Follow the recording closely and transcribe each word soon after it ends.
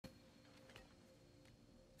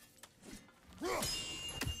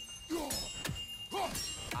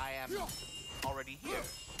Already here,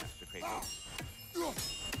 Master Kratos.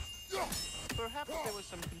 Perhaps there was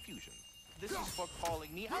some confusion. This is for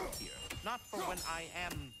calling me out here, not for when I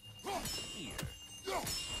am here.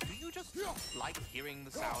 Do you just like hearing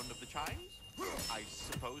the sound of the chimes? I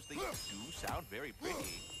suppose they do sound very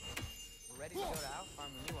pretty. We're ready to go to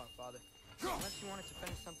Alfheim when you are, Father. Unless you wanted to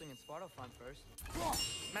finish something in Svartalfheim first.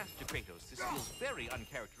 Master Kratos, this feels very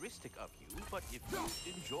uncharacteristic of you, but if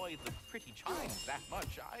you enjoy the pretty chimes that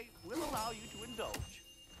much, I will allow you to indulge.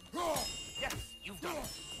 Yes, you've done it.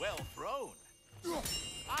 Well thrown.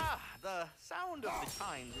 Ah, the sound of the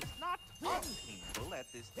chimes is not unpainful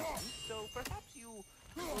at this distance, so perhaps you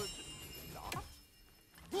would not?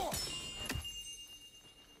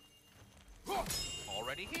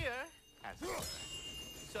 Already here, as it were.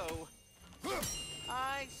 So,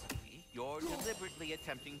 I see you're deliberately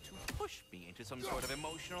attempting to push me into some sort of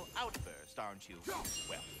emotional outburst, aren't you?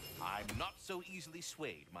 Well, I'm not so easily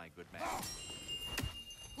swayed, my good man.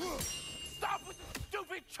 Stop with the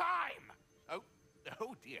stupid chime!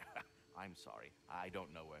 Oh dear. I'm sorry. I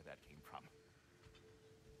don't know where that came from.